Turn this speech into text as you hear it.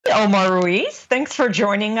Omar Ruiz. Thanks for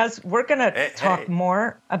joining us. We're going to talk Hey.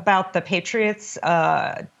 more about the Patriots'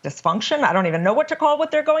 dysfunction. I don't even know what to call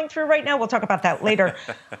what they're going through right now. We'll talk about that later.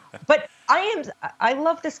 But I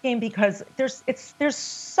love this game because there's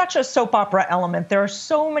such a soap opera element. There are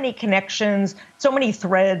so many connections, so many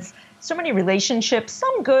threads, so many relationships,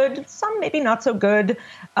 some good, some maybe not so good,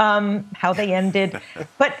 how they ended.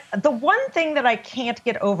 But the one thing that I can't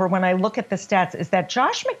get over when I look at the stats is that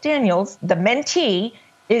Josh McDaniels, the mentee,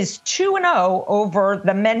 is 2-0 over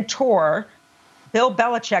the mentor, Bill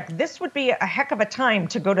Belichick. This would be a heck of a time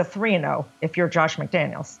to go to 3-0 if you're Josh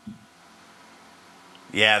McDaniels.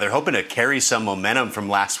 Yeah, they're hoping to carry some momentum from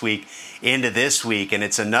last week into this week. And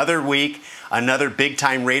it's another week, another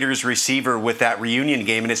big-time Raiders receiver with that reunion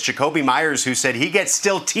game. And it's Jacoby Myers who said he gets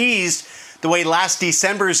still teased the way last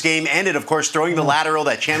December's game ended, of course, throwing the lateral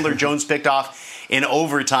that Chandler Jones picked off in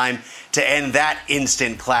overtime to end that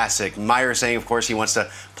instant classic. Myers saying, of course, he wants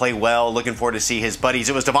to play well, looking forward to see his buddies.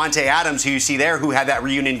 It was Davante Adams, who you see there, who had that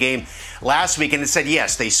reunion game last week, and it said,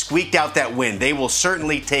 yes, they squeaked out that win. They will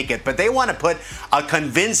certainly take it, but they want to put a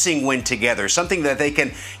convincing win together, something that they can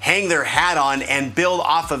hang their hat on and build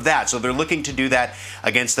off of that. So they're looking to do that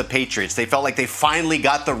against the Patriots. They felt like they finally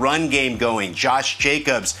got the run game going. Josh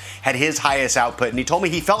Jacobs had his highest output, and he told me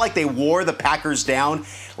he felt like they wore the Packers down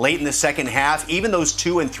late in the second half. Even those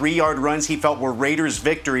 2- and 3-yard runs he felt were Raiders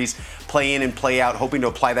victories, play in and play out, hoping to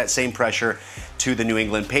apply that same pressure to the New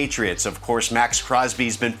England Patriots. Of course, Max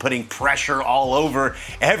Crosby's been putting pressure all over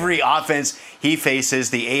every offense he faces.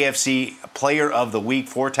 The AFC Player of the Week,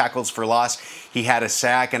 4 tackles for loss. He had a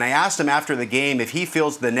sack. And I asked him after the game if he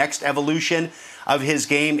feels the next evolution of his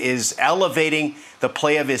game is elevating the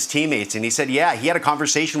play of his teammates. And he said, yeah, he had a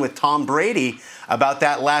conversation with Tom Brady about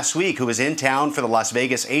that last week, who was in town for the Las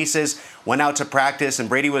Vegas Aces, went out to practice, and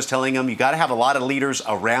Brady was telling him, you got to have a lot of leaders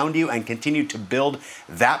around you and continue to build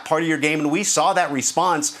that part of your game. And we saw that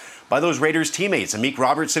response by those Raiders teammates. Amik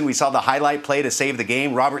Robertson, we saw the highlight play to save the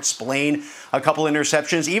game. Robert Spillane, a couple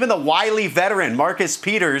interceptions. Even the wily veteran, Marcus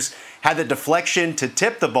Peters, had the deflection to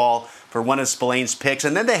tip the ball for one of Spillane's picks.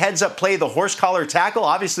 And then the heads-up play, the horse collar tackle,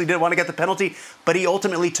 obviously didn't want to get the penalty, but he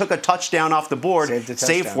ultimately took a touchdown off the board,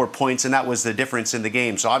 saved 4 points, and that was the difference in the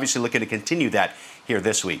game. So obviously looking to continue that here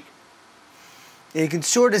this week. You can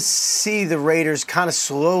sort of see the Raiders kind of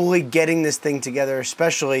slowly getting this thing together,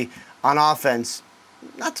 especially on offense.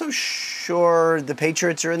 Not so sure the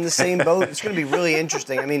Patriots are in the same boat. It's going to be really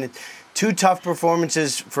interesting. I mean, 2 tough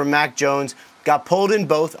performances for Mac Jones. Got pulled in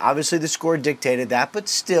both. Obviously, the score dictated that, but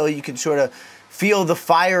still, you can sort of feel the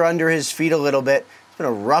fire under his feet a little bit. It's been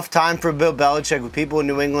a rough time for Bill Belichick with people in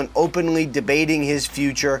New England openly debating his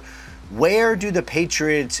future. Where do the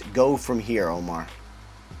Patriots go from here, Omar?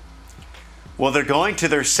 Well, they're going to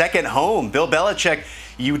their second home. Bill Belichick,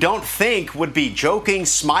 you don't think, would be joking,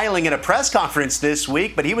 smiling in a press conference this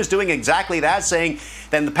week, but he was doing exactly that, saying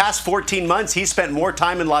that in the past 14 months, he spent more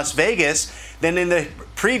time in Las Vegas than in the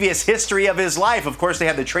previous history of his life. Of course, they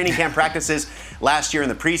had the training camp practices last year in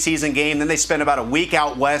the preseason game. Then they spent about a week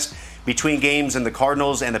out west between games in the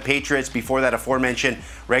Cardinals and the Patriots. Before that, aforementioned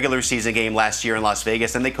regular season game last year in Las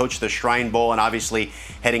Vegas. Then they coached the Shrine Bowl and obviously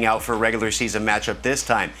heading out for a regular season matchup this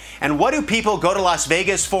time. And what do people go to Las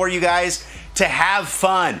Vegas for, you guys? To have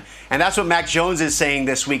fun. And that's what Mac Jones is saying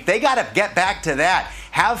this week. They got to get back to that.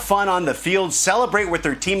 Have fun on the field. Celebrate with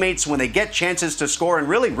their teammates when they get chances to score and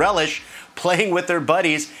really relish playing with their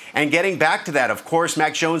buddies and getting back to that. Of course,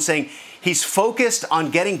 Mac Jones saying he's focused on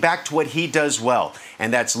getting back to what he does well,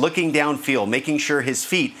 and that's looking downfield, making sure his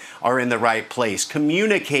feet are in the right place,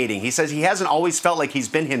 communicating. He says he hasn't always felt like he's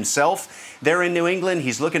been himself there in New England.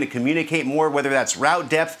 He's looking to communicate more, whether that's route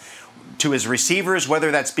depth to his receivers,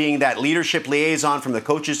 whether that's being that leadership liaison from the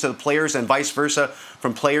coaches to the players and vice versa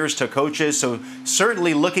from players to coaches. So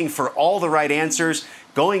certainly looking for all the right answers,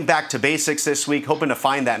 going back to basics this week, hoping to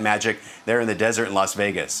find that magic there in the desert in Las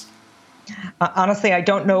Vegas. Honestly, I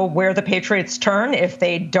don't know where the Patriots turn if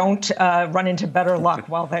they don't run into better luck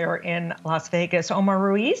while they're in Las Vegas. Omar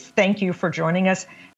Ruiz, thank you for joining us.